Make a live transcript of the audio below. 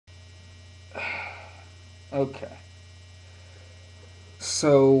Okay.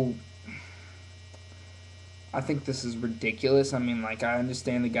 So I think this is ridiculous. I mean, like, I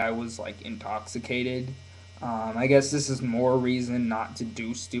understand the guy was like intoxicated. I guess this is more reason not to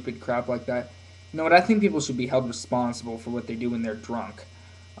do stupid crap like that. You know what? I think people should be held responsible for what they do when they're drunk,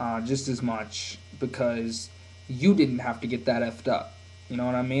 just as much because you didn't have to get that effed up. You know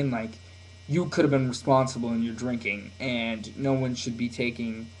what I mean? Like, you could have been responsible in your drinking, and no one should be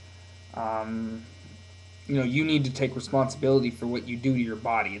taking. Um, you need to take responsibility for what you do to your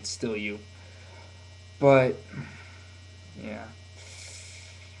body. It's still you. But yeah,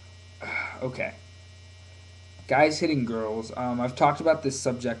 okay. Guys hitting girls. I've talked about this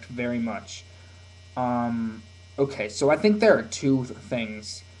subject very much. Um, okay, so I think there are two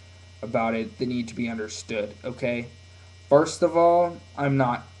things about it that need to be understood. Okay, first of all, I'm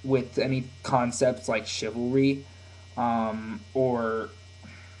not with any concepts like chivalry, or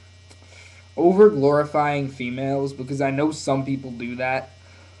over glorifying females because I know some people do that.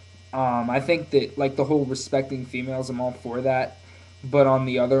 I think that like the whole respecting females, I'm all for that. But on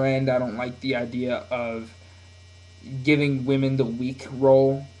the other end, I don't like the idea of giving women the weak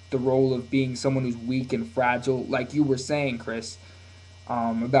role, the role of being someone who's weak and fragile. Like you were saying, Chris,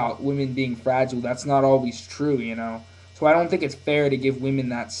 about women being fragile. That's not always true, you know. So I don't think it's fair to give women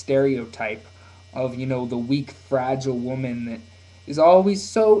that stereotype of, the weak, fragile woman that is always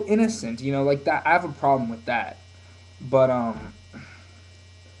so innocent, like that. I have a problem with that. But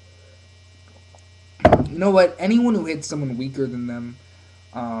you know what? Anyone who hits someone weaker than them,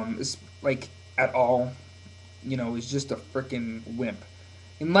 is like at all, is just a freaking wimp.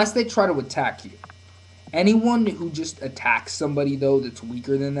 Unless they try to attack you. Anyone who just attacks somebody though that's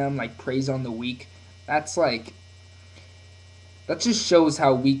weaker than them, like preys on the weak, that's like that just shows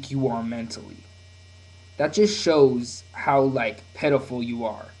how weak you are mentally. That just shows how like pitiful you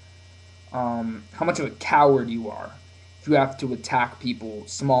are. How much of a coward you are if you have to attack people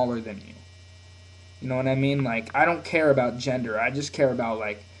smaller than you. You know what I mean? Like I don't care about gender. I just care about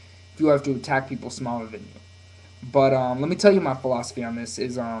like if you have to attack people smaller than you. But let me tell you my philosophy on this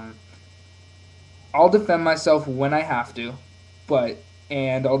is I'll defend myself when I have to, but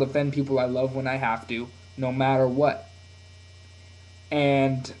and I'll defend people I love when I have to, no matter what.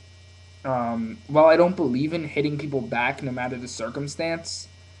 And while I don't believe in hitting people back no matter the circumstance,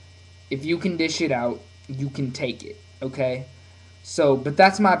 if you can dish it out, you can take it. Okay? So, but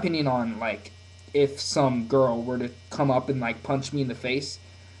that's my opinion on like if some girl were to come up and like punch me in the face,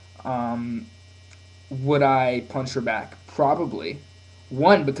 um, would I punch her back? Probably.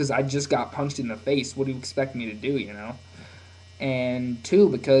 One, because I just got punched in the face. What do you expect me to do, you know? And two,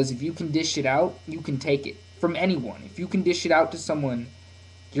 because if you can dish it out, you can take it from anyone. If you can dish it out to someone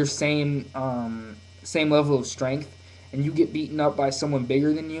your same level of strength, and you get beaten up by someone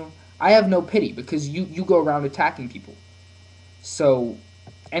bigger than you, I have no pity because you go around attacking people. So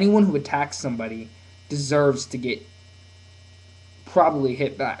anyone who attacks somebody deserves to get probably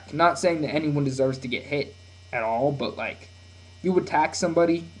hit back. Not saying that anyone deserves to get hit at all, but like if you attack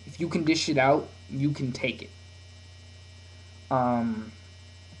somebody, if you can dish it out, you can take it. Um,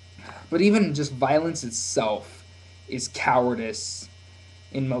 but even just violence itself is cowardice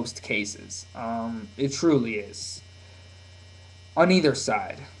in most cases. It truly is. On either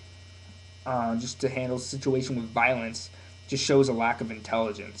side, just to handle a situation with violence just shows a lack of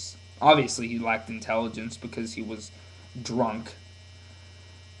intelligence. Obviously, he lacked intelligence because he was drunk.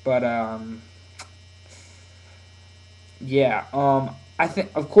 But yeah, I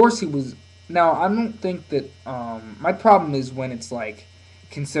think of course he was. Now I don't think that. My problem is when it's like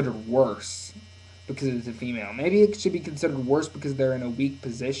considered worse because it's a female. Maybe it should be considered worse because they're in a weak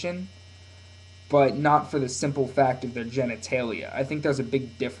position, but not for the simple fact of their genitalia. I think there's a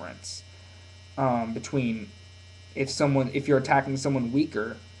big difference between if you're attacking someone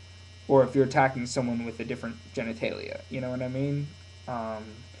weaker or if you're attacking someone with a different genitalia. You know what I mean? Um,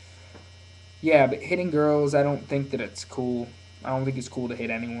 yeah, but hitting girls, I don't think that it's cool. I don't think it's cool to hit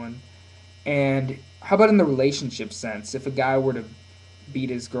anyone. And how about in the relationship sense? If a guy were to beat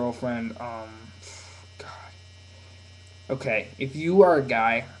his girlfriend, God. Okay, if you are a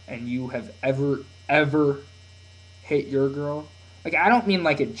guy and you have ever hit your girl, like I don't mean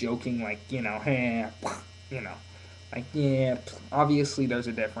like a joking, like you know, like yeah. Obviously, there's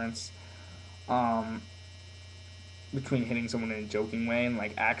a difference um, between hitting someone in a joking way and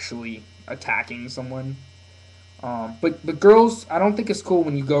like actually attacking someone. But girls, I don't think it's cool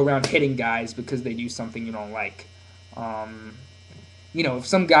when you go around hitting guys because they do something you don't like. Um, if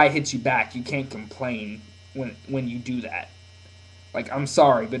some guy hits you back, you can't complain when you do that. Like I'm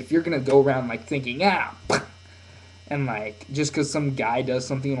sorry, but if you're gonna go around like thinking And like, just because some guy does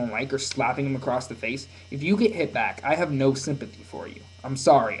something you don't like or slapping him across the face, if you get hit back, I have no sympathy for you. I'm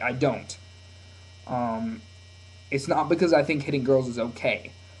sorry, I don't. Um, it's not because I think hitting girls is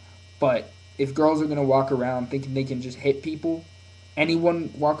okay, but if girls are gonna walk around thinking they can just hit people,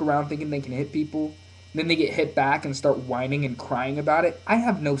 anyone walk around thinking they can hit people, then they get hit back and start whining and crying about it, I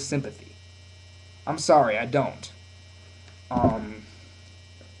have no sympathy. I'm sorry, I don't. Um,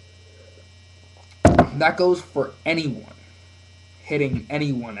 that goes for anyone hitting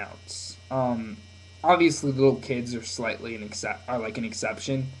anyone else. Obviously, little kids are slightly are like an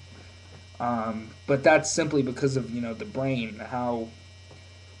exception, but that's simply because of the brain, how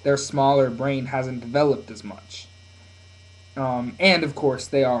their smaller brain hasn't developed as much, and of course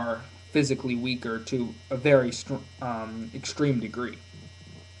they are physically weaker to a very extreme degree.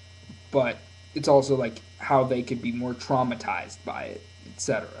 But it's also like how they could be more traumatized by it,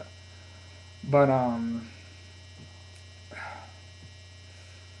 etc. But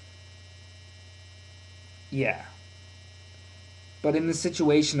yeah. But in the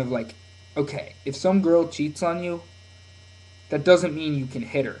situation of like, okay, if some girl cheats on you, that doesn't mean you can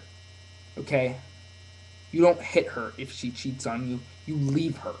hit her. Okay? You don't hit her if she cheats on you. You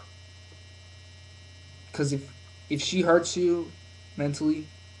leave her. Cuz if she hurts you mentally,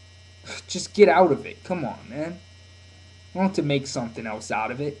 just get out of it. Come on, man. You don't have to make something else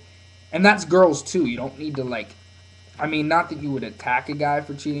out of it. And that's girls too. You don't need to like I mean, not that you would attack a guy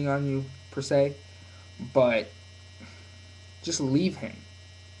for cheating on you per se, but just leave him.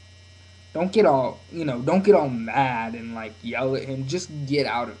 Don't get all mad and like yell at him. Just get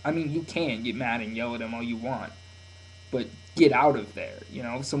out of. I mean, you can get mad and yell at him all you want, but get out of there.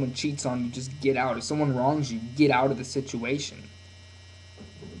 If someone cheats on you, just get out. If someone wrongs you, get out of the situation.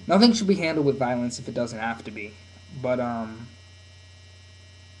 Nothing should be handled with violence if it doesn't have to be. But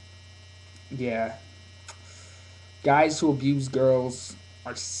yeah, guys who abuse girls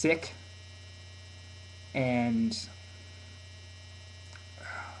are sick, and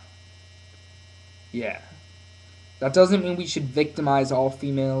yeah, that doesn't mean we should victimize all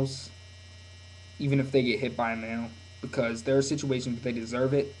females, even if they get hit by a male, because there are situations where they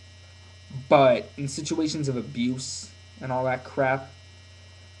deserve it. But in situations of abuse and all that crap,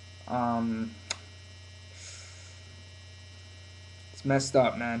 um, it's messed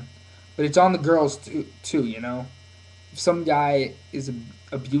up, man. But it's on the girls too. If some guy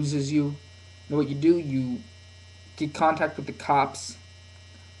abuses you, what you do? You get contact with the cops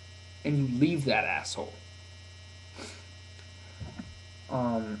and you leave that asshole.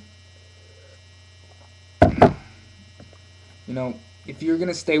 Um, you know, if you're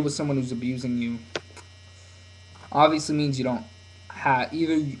gonna stay with someone who's abusing you, obviously means you don't have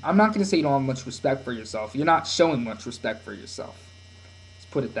either. I'm not gonna say you don't have much respect for yourself. You're not showing much respect for yourself. Let's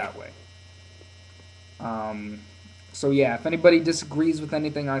put it that way. Um, so yeah, if anybody disagrees with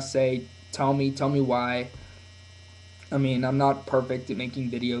anything I say, tell me why. I mean, I'm not perfect at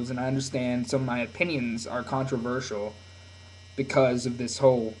making videos, and I understand some of my opinions are controversial because of this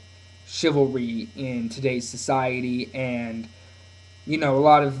whole chivalry in today's society, and a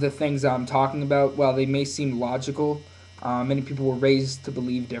lot of the things I'm talking about, while they may seem logical, many people were raised to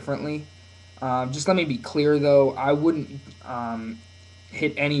believe differently. Just let me be clear, though, I wouldn't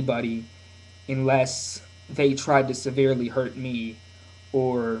hit anybody unless they tried to severely hurt me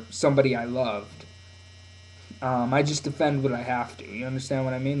or somebody I loved. I just defend what I have to. You understand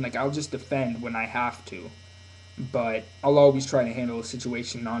what I mean? Like, I'll just defend when I have to. But I'll always try to handle a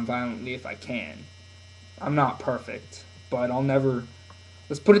situation non-violently if I can. I'm not perfect, but I'll never.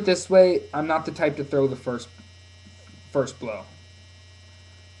 Let's put it this way: I'm not the type to throw the first blow.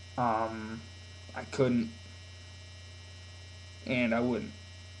 Um, I couldn't, and I wouldn't.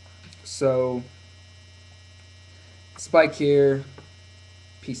 So, Spike here.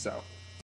 Peace out.